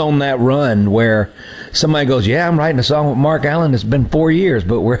 he was on that run where somebody goes, yeah, I'm writing a song with Mark Allen. It's been 4 years,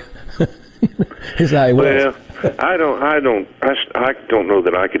 but here's how he was. Well, I don't know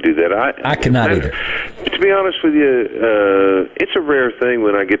that I could do that. I cannot either. To be honest with you, it's a rare thing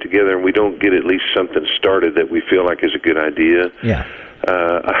when I get together and we don't get at least something started that we feel like is a good idea. Yeah.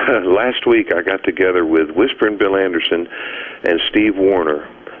 Last week I got together with Whispering Bill Anderson and Steve Warner,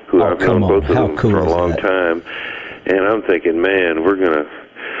 who I've known both of them for a long time, and I'm thinking, man, we're gonna.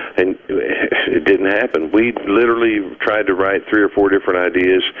 And it didn't happen. We literally tried to write 3 or 4 different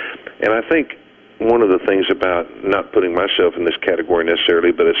ideas, and I think one of the things about, not putting myself in this category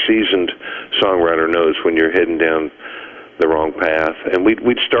necessarily, but a seasoned songwriter knows when you're heading down the wrong path. And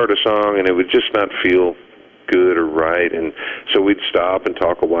we'd start a song, and it would just not feel good or right, and so we'd stop and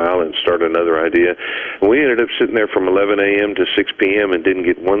talk a while and start another idea. And we ended up sitting there from 11 a.m. to 6 p.m. and didn't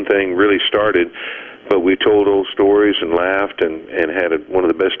get one thing really started. but we told old stories and laughed and had one of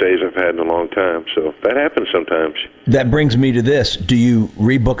the best days I've had in a long time. So that happens sometimes. That brings me to this. Do you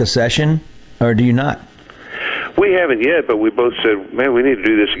rebook a session or do you not? We haven't yet, but we both said, man, we need to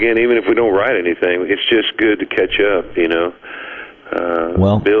do this again, even if we don't write anything. It's just good to catch up, you know.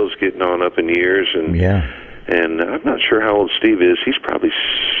 Well, Bill's getting on up in years, and I'm not sure how old Steve is. He's probably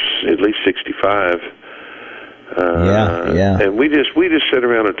at least 65. And we just sat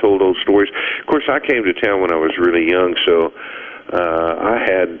around and told old stories. Of course, I came to town when I was really young, so I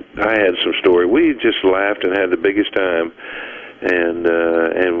had some story. We just laughed and had the biggest time,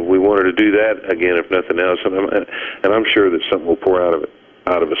 and we wanted to do that again, if nothing else. And I'm sure that something will pour out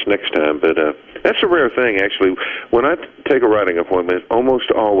of us next time. But that's a rare thing, actually. When I take a writing appointment,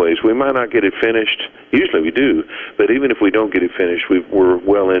 almost always we might not get it finished. Usually we do, but even if we don't get it finished, we're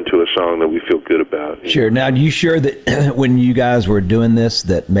well into a song that we feel good about. Sure. Now, are you sure that when you guys were doing this,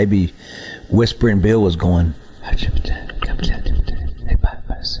 that maybe Whispering Bill was going,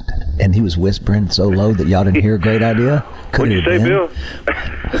 and he was whispering so low that y'all didn't hear a great idea? What'd you say, Bill?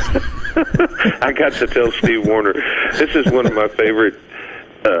 I got to tell Steve Warner, this is one of my favorite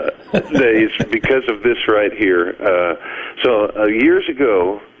days because of this right here. So years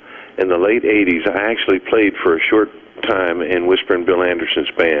ago, in the late 80s, I actually played for a short time in Whispering Bill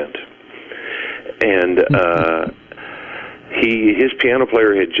Anderson's band. And his piano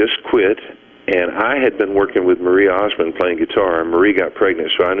player had just quit, and I had been working with Marie Osmond playing guitar, and Marie got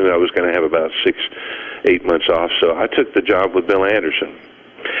pregnant, so I knew I was going to have about 6-8 months off. So I took the job with Bill Anderson.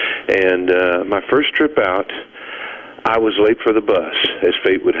 And my first trip out, I was late for the bus, as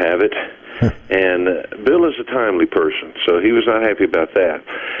fate would have it. And Bill is a timely person, so he was not happy about that.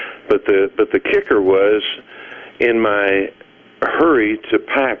 But the kicker was, in my hurry to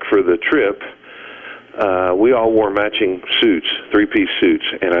pack for the trip, we all wore matching suits, 3-piece suits,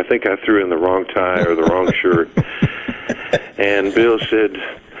 and I think I threw in the wrong tie or the wrong shirt. And Bill said,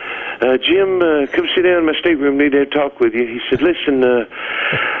 Jim, come sit down in my stateroom, need to talk with you. He said, listen,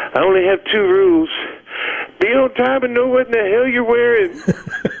 I only have 2 rules. Be on time and know what in the hell you're wearing.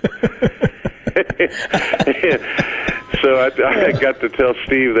 So I got to tell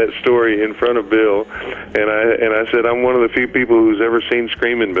Steve that story in front of Bill, and I said, I'm one of the few people who's ever seen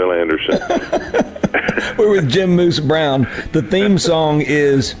Screaming Bill Anderson. We're with Jim Moose Brown. The theme song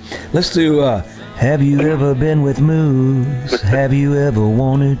is, let's do Have You Ever Been With Moose? Have you ever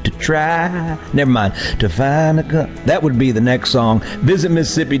wanted to try? Never mind. To find a gun. That would be the next song. Visit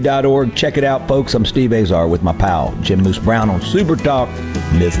Mississippi.org. Check it out, folks. I'm Steve Azar with my pal, Jim Moose Brown on Super Talk,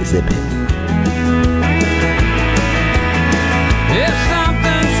 Mississippi. If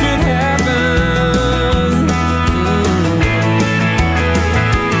something should happen,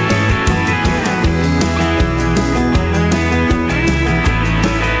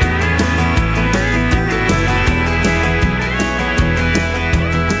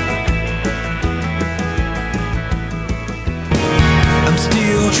 I'm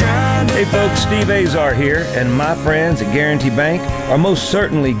still trying. Hey folks, Steve Azar here, and my friends at Guarantee Bank are most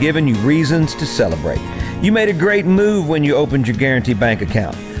certainly giving you reasons to celebrate. You made a great move when you opened your Guarantee Bank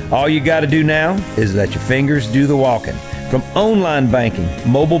account. All you got to do now is let your fingers do the walking. From online banking,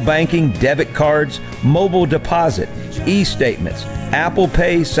 mobile banking, debit cards, mobile deposit, e-statements, Apple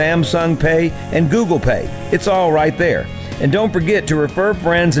Pay, Samsung Pay, and Google Pay. It's all right there. And don't forget to refer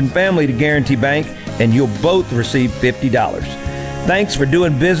friends and family to Guarantee Bank, and you'll both receive $50. Thanks for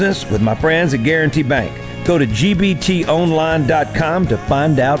doing business with my friends at Guarantee Bank. Go to gbtonline.com to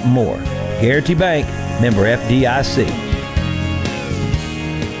find out more. Guarantee Bank, member FDIC.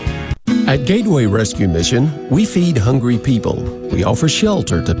 At Gateway Rescue Mission, we feed hungry people. We offer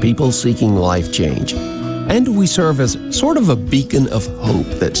shelter to people seeking life change. And we serve as sort of a beacon of hope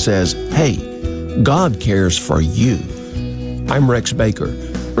that says, hey, God cares for you. I'm Rex Baker.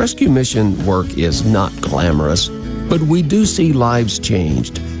 Rescue Mission work is not glamorous, but we do see lives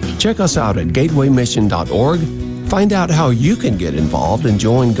changed. Check us out at gatewaymission.org. Find out how you can get involved and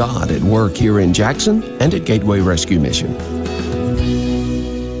join God at work here in Jackson and at Gateway Rescue Mission.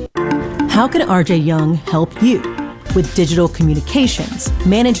 How can RJ Young help you? With digital communications,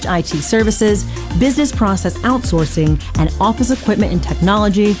 managed IT services, business process outsourcing, and office equipment and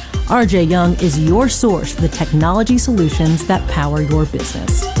technology, RJ Young is your source for the technology solutions that power your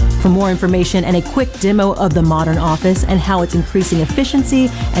business. For more information and a quick demo of the Modern Office and how it's increasing efficiency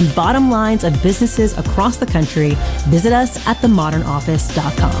and bottom lines of businesses across the country, visit us at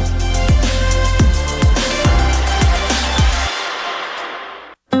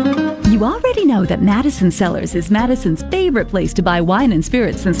themodernoffice.com. You already know that Madison Cellars is Madison's favorite place to buy wine and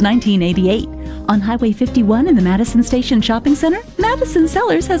spirits since 1988. On Highway 51 in the Madison Station Shopping Center, Madison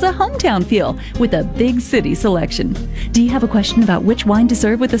Cellars has a hometown feel with a big city selection. Do you have a question about which wine to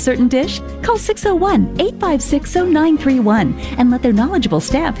serve with a certain dish? Call 601-856-0931 and let their knowledgeable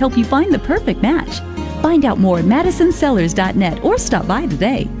staff help you find the perfect match. Find out more at MadisonCellars.net or stop by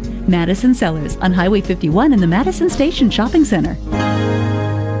today. Madison Cellars on Highway 51 in the Madison Station Shopping Center.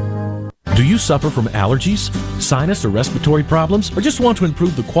 Do you suffer from allergies, sinus, or respiratory problems, or just want to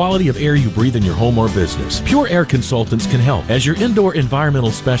improve the quality of air you breathe in your home or business? Pure Air Consultants can help. As your indoor environmental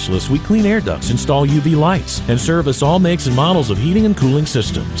specialists, we clean air ducts, install UV lights, and service all makes and models of heating and cooling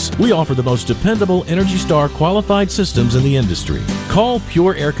systems. We offer the most dependable Energy Star qualified systems in the industry. Call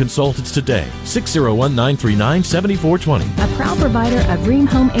Pure Air Consultants today, 601-939-7420. A proud provider of Rheem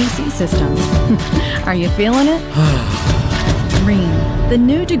Home AC systems. Are you feeling it? Rheem, the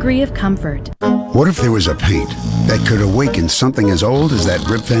new degree of comfort. What if there was a paint that could awaken something as old as that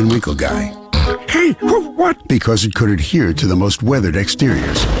Rip Van Winkle guy? Hey, what? Because it could adhere to the most weathered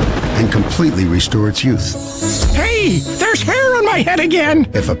exteriors and completely restore its youth. Hey, there's hair on my head again!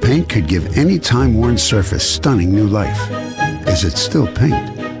 If a paint could give any time-worn surface stunning new life, is it still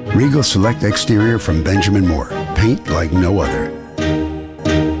paint? Regal Select Exterior from Benjamin Moore. Paint like no other.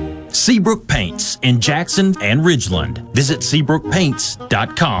 Seabrook Paints in Jackson and Ridgeland. Visit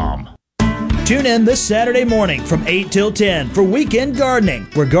SeabrookPaints.com. Tune in this Saturday morning from 8 till 10 for Weekend Gardening,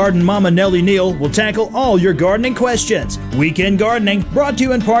 where Garden Mama Nellie Neal will tackle all your gardening questions. Weekend Gardening brought to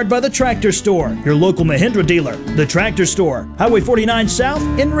you in part by The Tractor Store, your local Mahindra dealer. The Tractor Store, Highway 49 South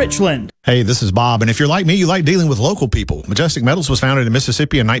in Richland. Hey, this is Bob, and if you're like me, you like dealing with local people. Majestic Metals was founded in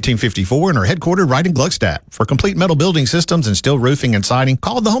Mississippi in 1954 and are headquartered right in Gluckstadt. For complete metal building systems and steel roofing and siding,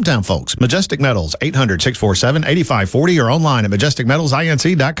 call the hometown folks. Majestic Metals, 800-647-8540 or online at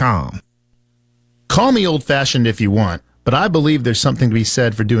majesticmetalsinc.com. Call me old-fashioned if you want, but I believe there's something to be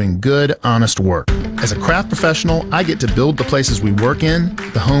said for doing good, honest work. As a craft professional, I get to build the places we work in,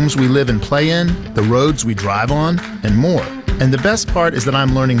 the homes we live and play in, the roads we drive on, and more. And the best part is that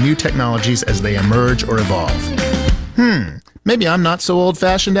I'm learning new technologies as they emerge or evolve. Maybe I'm not so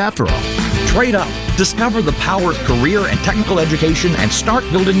old-fashioned after all. Trade up. Discover the power of career and technical education and start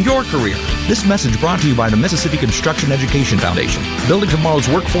building your career. This message brought to you by the Mississippi Construction Education Foundation. Building tomorrow's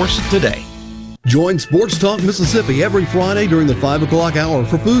workforce today. Join Sports Talk Mississippi every Friday during the 5 o'clock hour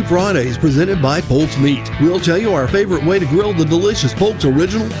for Food Fridays presented by Polk's Meat. We'll tell you our favorite way to grill the delicious Polk's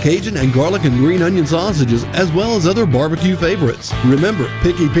Original, Cajun, and garlic and green onion sausages, as well as other barbecue favorites. Remember,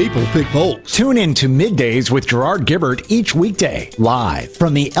 picky people pick Polk's. Tune in to Middays with Gerard Gibbert each weekday, live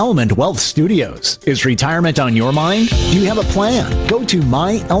from the Element Wealth Studios. Is retirement on your mind? Do you have a plan? Go to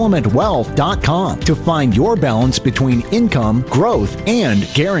myelementwealth.com to find your balance between income, growth,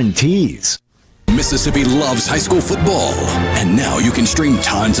 and guarantees. Mississippi loves high school football, and now you can stream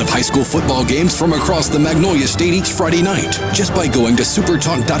tons of high school football games from across the Magnolia State each Friday night just by going to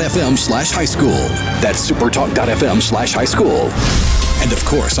supertalk.fm/highschool. That's supertalk.fm/highschool. And of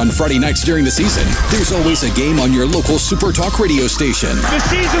course, on Friday nights during the season, there's always a game on your local Supertalk radio station. The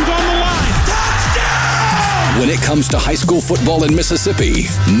season's on the line. Touchdown! When it comes to high school football in Mississippi,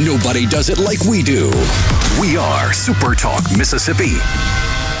 nobody does it like we do. We are Supertalk Mississippi.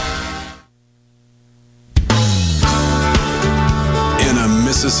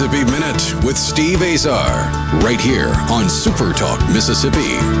 Mississippi Minute with Steve Azar, right here on Super Talk Mississippi.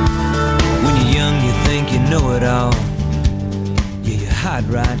 When you're young, you think you know it all. Yeah, you hide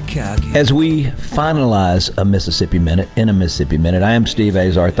right cocky. As we finalize a Mississippi Minute in a Mississippi Minute, I am Steve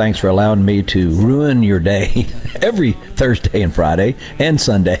Azar. Thanks for allowing me to ruin your day every Thursday and Friday and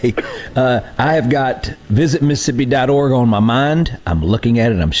Sunday. I have got visitmississippi.org on my mind. I'm looking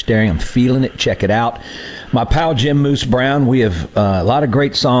at it, I'm staring, I'm feeling it. Check it out. My pal Jim Moose Brown, we have a lot of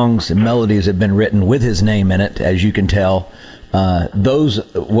great songs and melodies have been written with his name in it, as you can tell.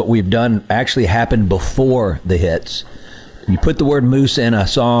 What we've done actually happened before the hits. You put the word Moose in a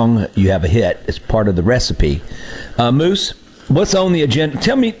song, you have a hit. It's part of the recipe. Moose, what's on the agenda?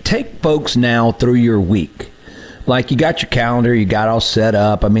 Take folks now through your week. Like, you got your calendar, you got all set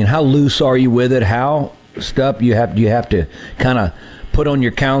up. I mean, how loose are you with it? How stuff do you have to kind of put on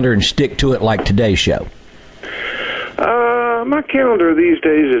your calendar and stick to it like today's show? My calendar these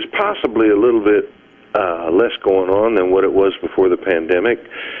days is possibly a little bit less going on than what it was before the pandemic.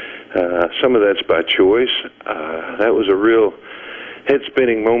 Some of that's by choice. That was a real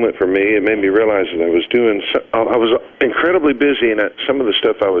head-spinning moment for me. It made me realize that I was incredibly busy, and some of the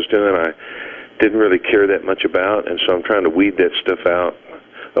stuff I was doing I didn't really care that much about, and so I'm trying to weed that stuff out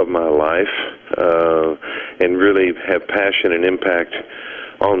of my life and really have passion and impact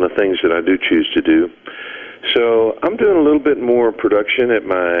on the things that I do choose to do. So I'm doing a little bit more production at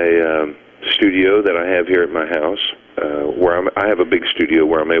my studio that I have here at my house, where I have a big studio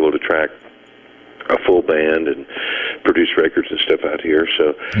where I'm able to track a full band and produce records and stuff out here.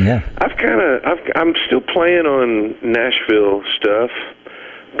 So yeah, I'm still playing on Nashville stuff,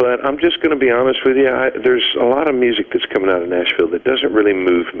 but I'm just going to be honest with you. There's a lot of music that's coming out of Nashville that doesn't really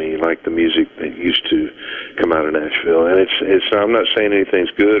move me like the music that used to come out of Nashville. And it's I'm not saying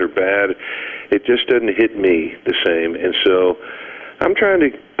anything's good or bad. It just doesn't hit me the same. And so I'm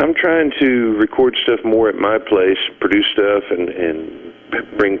trying to record stuff more at my place, produce stuff, and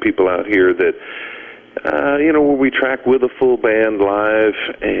bring people out here that where we track with a full band live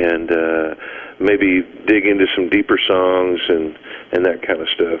and maybe dig into some deeper songs and that kind of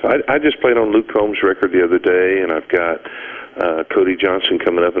stuff. I just played on Luke Combs' record the other day, and I've got Cody Johnson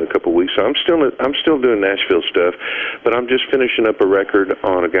coming up in a couple of weeks. So I'm still doing Nashville stuff, but I'm just finishing up a record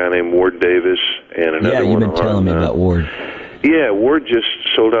on a guy named Ward Davis and another one. Yeah, you've been telling me about Ward. Yeah, Ward just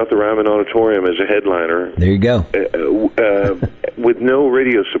sold out the Ryman Auditorium as a headliner. There you go. With no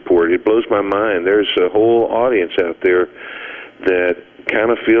radio support. It blows my mind. There's a whole audience out there that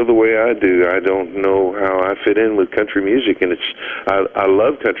kind of feel the way I do. I don't know how I fit in with country music, and I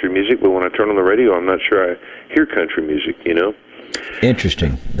love country music, but when I turn on the radio, I'm not sure I hear country music, you know?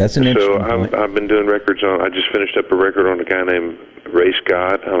 Interesting. That's an interesting point. I've been doing records on, I just finished up a record on a guy named Ray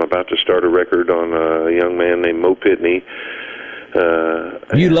Scott. I'm about to start a record on a young man named Mo Pitney.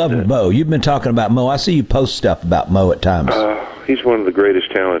 You love Mo. You've been talking about Mo. I see you post stuff about Mo at times. He's one of the greatest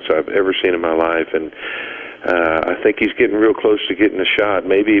talents I've ever seen in my life, and I think he's getting real close to getting a shot,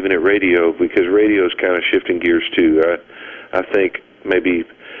 maybe even at radio, because radio's kind of shifting gears too. I think maybe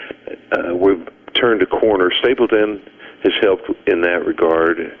we've turned a corner. Stapleton has helped in that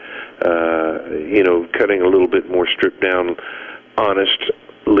regard, cutting a little bit more stripped down, honest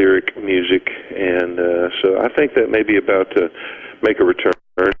lyric music, and so I think that may be about to make a return,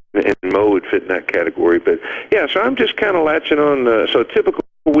 and Mo would fit in that category. But yeah, so I'm just kind of latching on. So a typical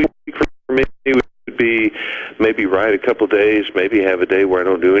week for me would be maybe write a couple days, maybe have a day where I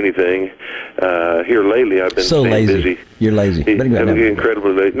don't do anything. Here lately, I've been so staying lazy. busy. You're lazy. I'm getting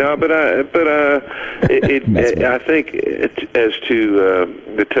incredibly late. No, but I think as to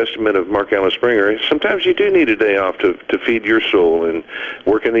the testament of Mark Allen Springer, sometimes you do need a day off to feed your soul and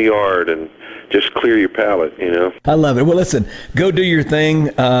work in the yard and just clear your palate, you know. I love it. Well, listen, go do your thing.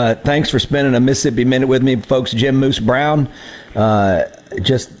 Thanks for spending a Mississippi Minute with me, folks. Jim Moose Brown,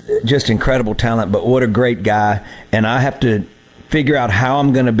 just incredible talent, but what a great guy. And I have to figure out how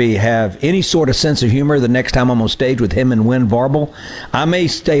I'm going to have any sort of sense of humor the next time I'm on stage with him and Win Varble. I may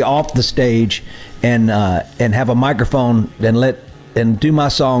stay off the stage and have a microphone and do my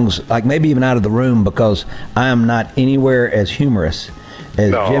songs, like maybe even out of the room, because I am not anywhere as humorous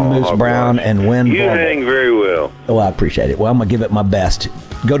as Jim Moose Brown and Win Varble. You hang very well. Oh, I appreciate it. Well, I'm going to give it my best.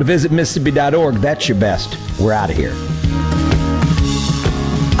 Go to visitmississippi.org. That's your best. We're out of here.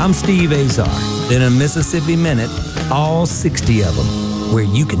 I'm Steve Azar. In a Mississippi Minute, all 60 of them, where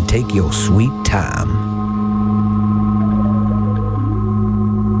you can take your sweet time.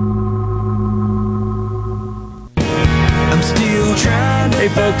 Hey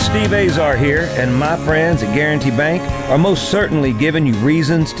folks, Steve Azar here, and my friends at Guarantee Bank are most certainly giving you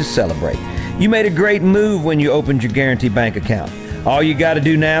reasons to celebrate. You made a great move when you opened your Guarantee Bank account. All you got to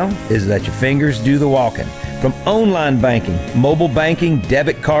do now is let your fingers do the walking. From online banking, mobile banking,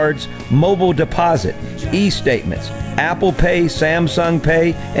 debit cards, mobile deposit, e-statements, Apple Pay, Samsung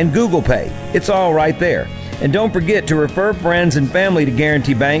Pay, and Google Pay. It's all right there. And don't forget to refer friends and family to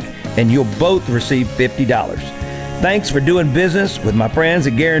Guarantee Bank, and you'll both receive $50. Thanks for doing business with my friends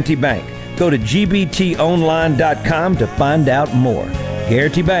at Guarantee Bank. Go to gbtonline.com to find out more.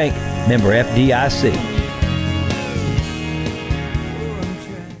 Guarantee Bank, member FDIC.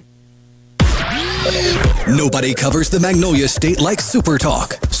 Nobody covers the Magnolia State like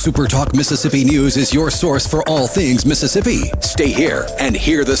SuperTalk. SuperTalk Mississippi News is your source for all things Mississippi. Stay here and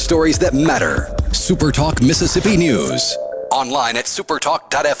hear the stories that matter. SuperTalk Mississippi News. Online at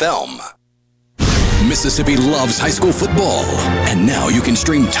supertalk.fm. Mississippi loves high school football, and now you can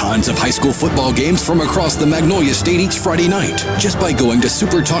stream tons of high school football games from across the Magnolia State each Friday night just by going to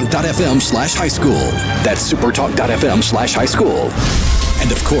supertalk.fm/highschool. That's supertalk.fm/highschool.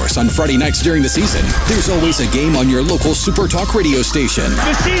 And of course, on Friday nights during the season, there's always a game on your local SuperTalk radio station.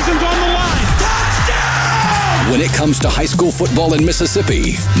 The season's on the line. Touchdown! When it comes to high school football in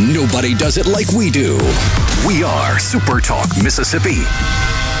Mississippi, nobody does it like we do. We are SuperTalk Mississippi.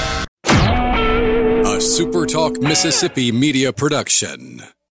 A SuperTalk Mississippi media production.